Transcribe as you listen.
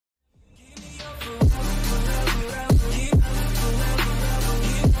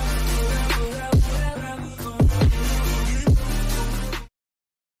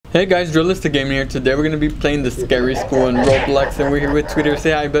Hey guys, Realistic Gaming here. Today we're gonna be playing the scary school in Roblox, and we're here with Twitter.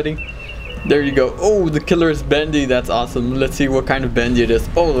 Say hi, buddy. There you go. Oh, the killer is bendy. That's awesome. Let's see what kind of bendy it is.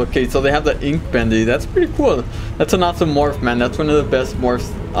 Oh, okay. So they have the ink bendy. That's pretty cool. That's an awesome morph, man. That's one of the best morphs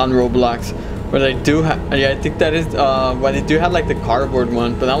on Roblox. But they do have, yeah, I think that is. Well, they do have like the cardboard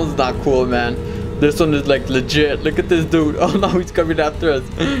one, but that one's not cool, man. This one is like legit. Look at this dude. Oh no, he's coming after us.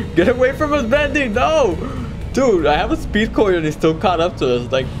 Get away from us, bendy. No. Dude, I have a speed coil and he's still caught up to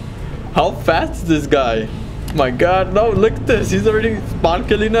us. Like, how fast is this guy? My god, no, look at this. He's already spawn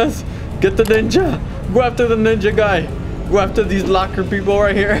killing us. Get the ninja. Go after the ninja guy. Go after these locker people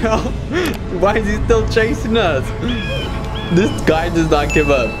right here. Why is he still chasing us? This guy does not give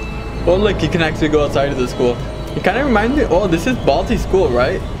up. Oh, look, he can actually go outside of the school. It kind of reminds me. Oh, this is Balti school,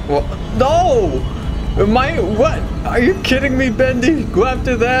 right? Well, no. What? Are you kidding me, Bendy? Go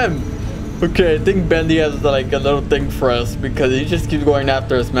after them. Okay, I think Bendy has like a little thing for us because he just keeps going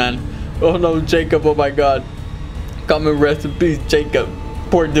after us, man. Oh no, Jacob, oh my god. Come and rest in peace, Jacob.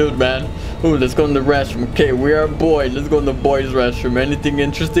 Poor dude, man. Ooh, let's go in the restroom. Okay, we are boys. Let's go in the boys' restroom. Anything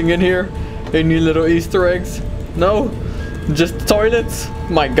interesting in here? Any little Easter eggs? No? Just toilets?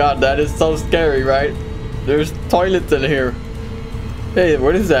 My god, that is so scary, right? There's toilets in here. Hey,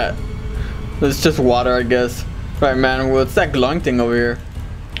 what is that? It's just water, I guess. Right, man, what's that glowing thing over here?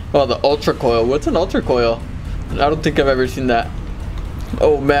 Oh, the ultra coil. What's an ultra coil? I don't think I've ever seen that.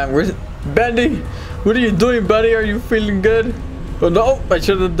 Oh man, where's Bendy? What are you doing, buddy? Are you feeling good? Oh no, I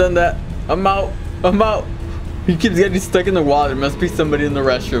should have done that. I'm out. I'm out. He keeps getting stuck in the water. Must be somebody in the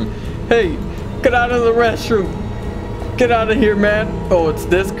restroom. Hey, get out of the restroom. Get out of here, man. Oh, it's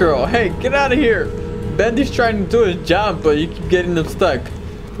this girl. Hey, get out of here. Bendy's trying to do his job, but you keep getting them stuck.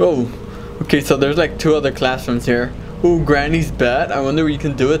 Oh, okay, so there's like 2 other classrooms here. Ooh, Granny's bat. I wonder what you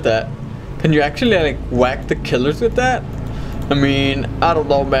can do with that. Can you actually like whack the killers with that? I mean, I don't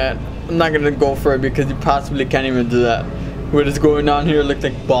know, man. I'm not gonna go for it because you possibly can't even do that. What is going on here? Looks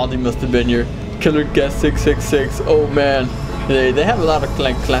like Baldi must have been here. Killer guest 666. Oh man, they have a lot of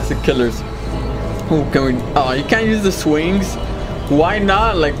like classic killers. Oh, can we? Oh, you can't use the swings. Why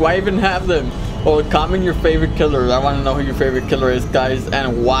not? Like, why even have them? Oh, comment your favorite killers. I want to know who your favorite killer is, guys,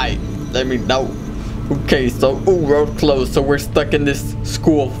 and why. Let me know. Okay, so, ooh, road closed. So we're stuck in this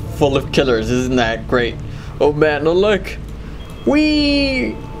school full of killers. Isn't that great? Oh man, no, look.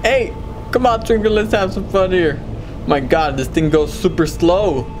 Whee! Hey, come on, Twinkle, let's have some fun here. My god, this thing goes super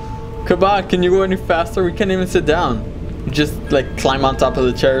slow. Come on, can you go any faster? We can't even sit down. Just like climb on top of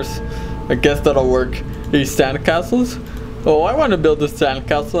the chairs. I guess that'll work. These sandcastles? Oh, I want to build a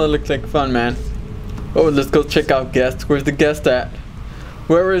sandcastle. That looks like fun, man. Oh, let's go check out guest. Where's the guest at?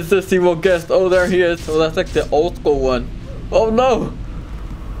 Where is this evil guest? Oh, there he is. Oh, that's like the old school one. Oh no.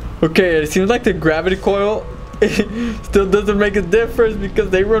 Okay, it seems like the gravity coil still doesn't make a difference because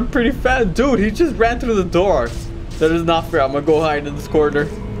they run pretty fast. Dude, he just ran through the door. That is not fair. I'm gonna go hide in this corner.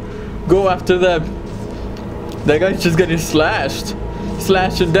 Go after them. That guy's just getting slashed.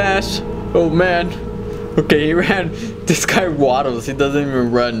 Slash and dash. Oh man. Okay, he ran. This guy waddles. He doesn't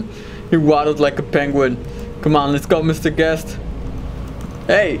even run. He waddles like a penguin. Come on, let's go, Mr. Guest.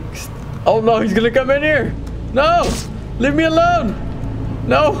 Hey. Oh no, he's gonna come in here. No. Leave me alone.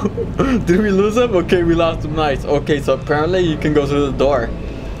 No. Did we lose him? Okay, we lost him. Nice. Okay, so apparently you can go through the door.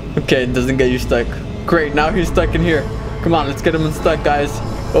 Okay, it doesn't get you stuck. Great, now he's stuck in here. Come on, let's get him unstuck, guys.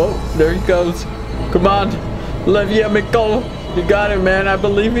 Oh, there he goes. Come on. Olivia McCall. You got it, man. I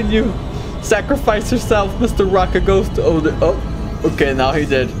believe in you. Sacrifice yourself, Mr. Rocket Ghost. Oh, okay, now he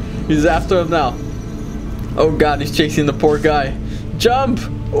did. He's after him now. Oh god, he's chasing the poor guy. Jump!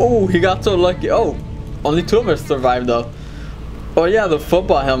 Oh, he got so lucky. Oh, only 2 of us survived though. Oh yeah, the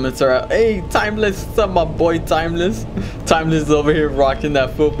football helmets are out. Hey, Timeless, what's up, my boy Timeless? Timeless is over here rocking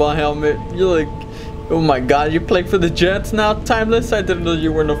that football helmet. You're like, oh my god, you play for the Jets now, Timeless? I didn't know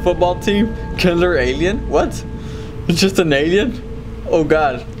you were in a football team. Killer alien? What? It's just an alien? Oh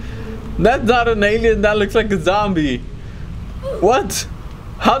god. That's not an alien, that looks like a zombie. What?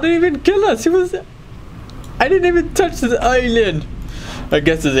 How did he even kill us? I didn't even touch the alien. I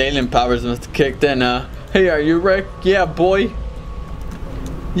guess his alien powers must have kicked in, Hey, are you Rick? Yeah, boy.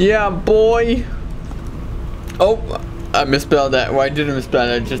 Yeah, boy. Oh, I misspelled that. Why didn't I misspell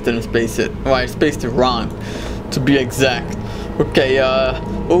it? I just didn't space it. Well, I spaced it wrong, to be exact. Okay,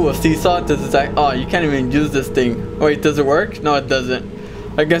 oh, a seesaw? Oh, you can't even use this thing. Wait, does it work? No, it doesn't.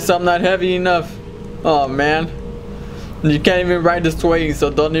 I guess I'm not heavy enough. Oh, man. You can't even ride the swing, so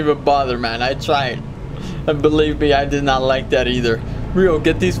don't even bother, man. I tried. And believe me, I did not like that either. Rio,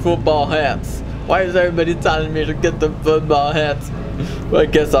 get these football hats. Why is everybody telling me to get the football hats? Well, I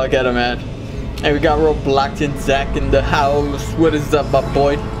guess I'll get them, man. Hey, we got Roblox and Zach in the house. What is up, my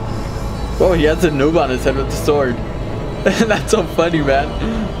boy? Oh, he has a noob on his head with the sword. That's so funny,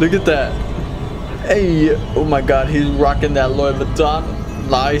 man. Look at that. Hey, oh my god, he's rocking that Louis Vuitton.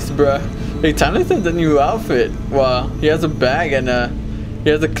 Nice, bruh. Hey, Timeless has a new outfit. Wow, he has a bag and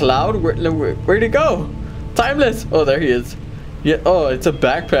he has a cloud. Where'd he go? Timeless. Oh, there he is. Yeah. Oh, it's a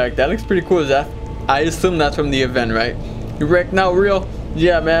backpack. That looks pretty cool. Is that? I assume that's from the event, right? You wrecked now, real?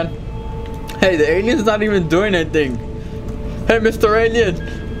 Yeah, man. Hey, the alien's not even doing anything. Hey, Mr.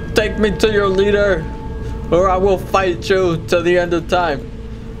 Alien, take me to your leader, or I will fight you to the end of time.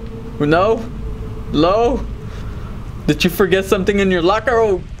 No? Hello? Did you forget something in your locker?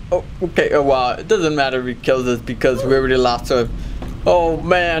 Oh, okay. Oh, wow. It doesn't matter if he kills us because we already lost to him. Oh,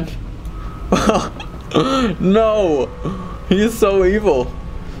 man. No. He is so evil.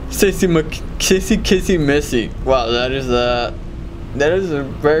 Kissy Missy. Wow, that is a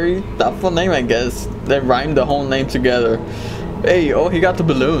very thoughtful name, I guess. They rhymed the whole name together. Hey, oh, he got the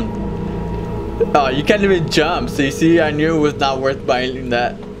balloon. Oh, you can't even jump. So you see, I knew it was not worth buying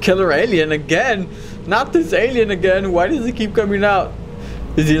that. Killer alien again? Not this alien again. Why does he keep coming out?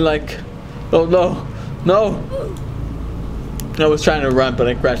 Is he like, oh no, no. I was trying to run, but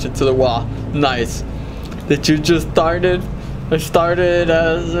I crashed into the wall. Nice. Did you just started? I started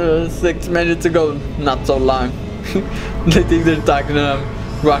 6 minutes ago. Not so long. They think they're talking to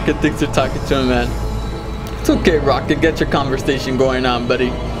him. Rocket thinks they're talking to him, man. It's okay, Rocket. Get your conversation going on,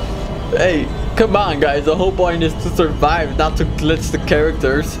 buddy. Hey, come on, guys. The whole point is to survive, not to glitch the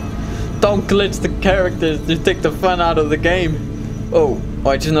characters. Don't glitch the characters. You take the fun out of the game. Oh,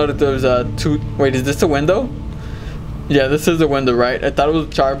 I just noticed there was two. Wait, is this a window? Yeah, this is a window, right? I thought it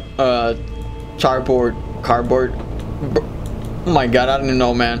was cardboard. Oh my god, I don't even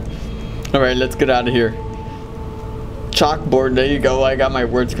know, man. All right, let's get out of here. Chalkboard. There you go. I got my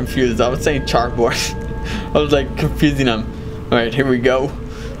words confused. I was saying chalkboard. I was like confusing them. All right, here we go.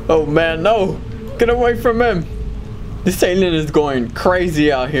 Oh man, no! Get away from him! This alien is going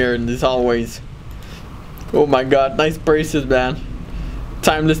crazy out here in these hallways. Oh my god, nice braces, man.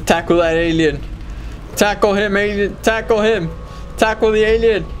 Timeless, tackle that alien. Tackle him, alien. Tackle him. Tackle the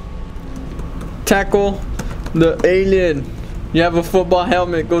alien. Tackle the alien. You have a football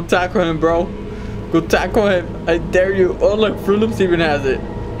helmet. Go tackle him, bro. Go tackle him. I dare you. Oh look, Fruit Loops even has it.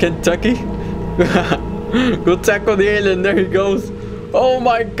 Kentucky. Go tackle the alien. There he goes. Oh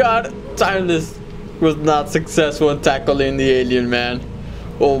my god. Timeless was not successful in tackling the alien, man.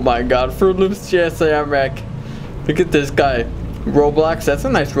 Oh my god. Fruit Loops. Yes, I am wreck. Look at this guy. Roblox. That's a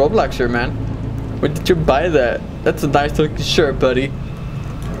nice Roblox shirt, man. Where did you buy that? That's a nice looking shirt, buddy.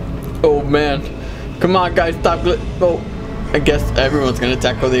 Oh man. Come on, guys. Stop. Oh, I guess everyone's gonna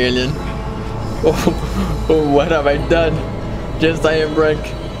tackle the alien. Oh, what have I done? Yes, I am wreck.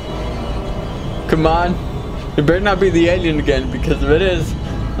 Come on. It better not be the alien again, because if it is,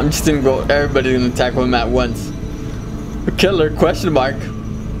 I'm just gonna go. Everybody's gonna tackle him at once. A killer? Question mark.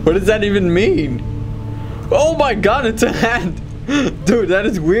 What does that even mean? Oh my god, it's a hand. Dude, that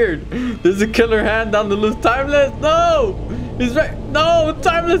is weird. There's a killer hand on the loose. Timeless. No, he's right. No,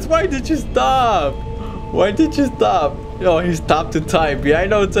 Timeless. Why did you stop? Why did you stop? Oh, he stopped to type. Yeah, I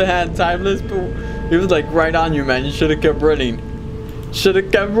know it's a hand, Timeless, but he was like right on you, man. You should have kept running. Should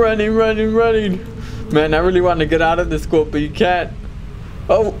have kept running. Man, I really want to get out of this scope, but you can't.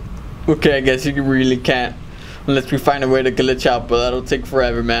 Oh, okay, I guess you really can't. Unless we find a way to glitch out, but that'll take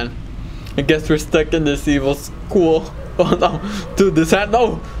forever, man. I guess we're stuck in this evil school. Oh no, dude, this hand,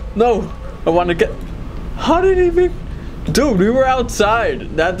 no. I want to get. How did he even? Dude, we were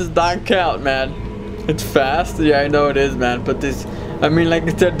outside. That does not count, man. It's fast. Yeah, I know it is, man. But this, I mean, like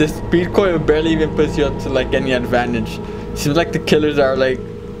I said, this speed coil barely even puts you up to like any advantage. Seems like the killers are like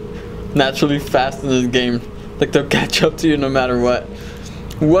naturally fast in this game. Like they'll catch up to you no matter what.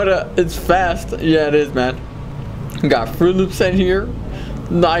 It's fast. Yeah, it is, man. Got Fruit Loops in here.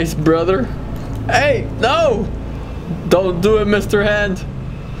 Nice, brother. Hey, no! Don't do it, Mr. Hand.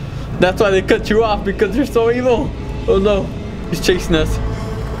 That's why they cut you off, because you're so evil. Oh no, he's chasing us.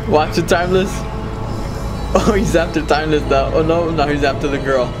 Watch it, Timeless. Oh, he's after Timeless now. Oh no, now he's after the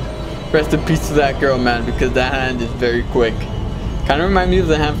girl. Rest in peace to that girl, man, because that hand is very quick. Kind of remind me of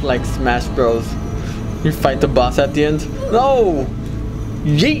the hand from like Smash Bros. You fight the boss at the end. No!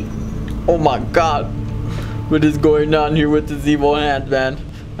 Yeet! Oh my god. What is going on here with this evil hand, man?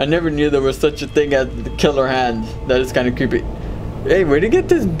 I never knew there was such a thing as the killer hand. That is kind of creepy. Hey, where'd you get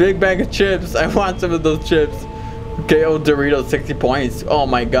this big bag of chips? I want some of those chips. Okay, oh, Doritos, 60 points. Oh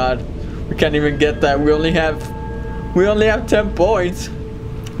my god. We can't even get that. We only have 10 points.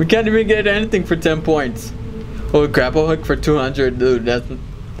 We can't even get anything for 10 points. Oh, a grapple hook for 200. Dude,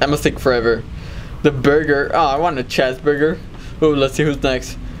 that must take forever. The burger. Oh, I want a cheeseburger. Oh, let's see who's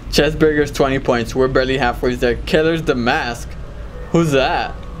next. Chessburger's 20 points. We're barely halfway there. Killer's the mask. Who's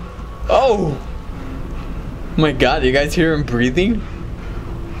that? Oh my god, you guys hear him breathing?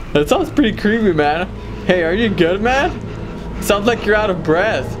 That sounds pretty creepy, man. Hey, are you good, man? Sounds like you're out of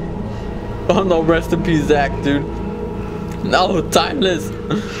breath. Oh no, rest in peace, Zach, dude. No, Timeless.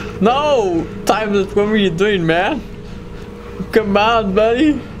 No, Timeless, what were you doing, man? Come on,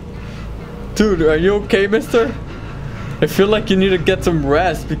 buddy. Dude, are you okay, mister? I feel like you need to get some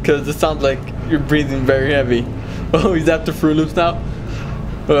rest because it sounds like you're breathing very heavy. Oh, he's after Fruit Loops now?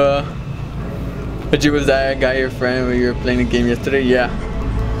 But you was that guy your friend when you were playing a game yesterday? Yeah.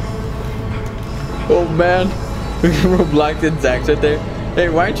 Oh man. Roblox and Zach's right there. Hey,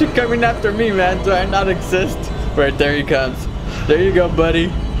 why aren't you coming after me, man? Do I not exist? Right, there he comes. There you go,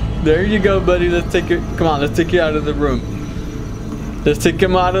 buddy. There you go, buddy. Let's take it. Come on, let's take you out of the room. Let's take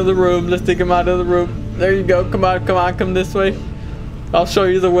him out of the room. Let's take him out of the room. There you go. Come on, come on, come this way. I'll show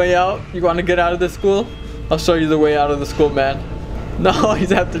you the way out. You want to get out of the school? I'll show you the way out of the school, man. No,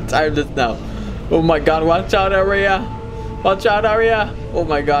 he's after Timeless now. Oh my god, watch out, Aria. Watch out, Aria. Oh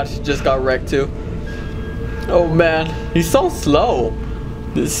my god, she just got wrecked too. Oh man, he's so slow.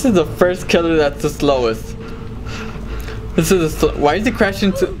 This is the first killer that's the slowest. This is why is he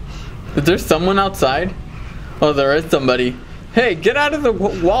crashing to? Is there someone outside? Oh, there is somebody. Hey, get out of the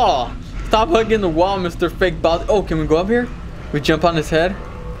wall. Stop hugging the wall, Mr. Fake Boss. Oh, can we go up here? We jump on his head?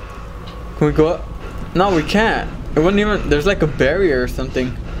 Can we go up? No, we can't. It wouldn't even, there's like a barrier or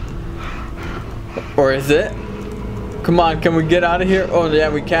something. Or is it? Come on, can we get out of here? Oh yeah,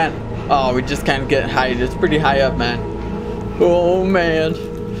 we can. Oh, we just can't get high. It's pretty high up, man. Oh man.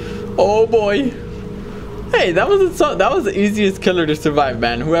 Oh boy. Hey, that was the easiest killer to survive,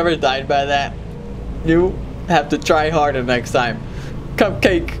 man. Whoever died by that, you have to try harder next time.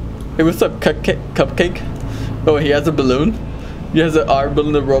 Cupcake. Hey, what's up, Cupcake? Oh, he has a balloon. He has an R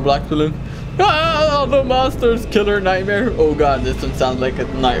balloon, a Roblox balloon. Ah, the monsters, killer nightmare. Oh god, this one sounds like a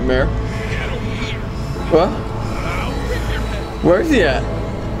nightmare. What? Where is he at?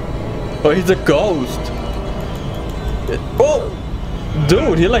 Oh, he's a ghost. Oh,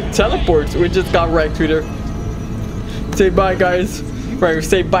 dude, he like teleports. We just got wrecked, Tweeter. Say bye, guys. Right,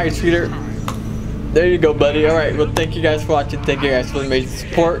 say bye, Tweeter. There you go, buddy. All right, well, thank you guys for watching. Thank you guys for the amazing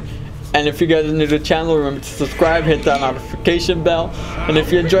support. And if you guys are new to the channel, remember to subscribe, hit that notification bell. And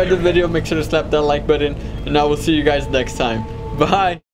if you enjoyed the video, make sure to slap that like button. And I will see you guys next time. Bye.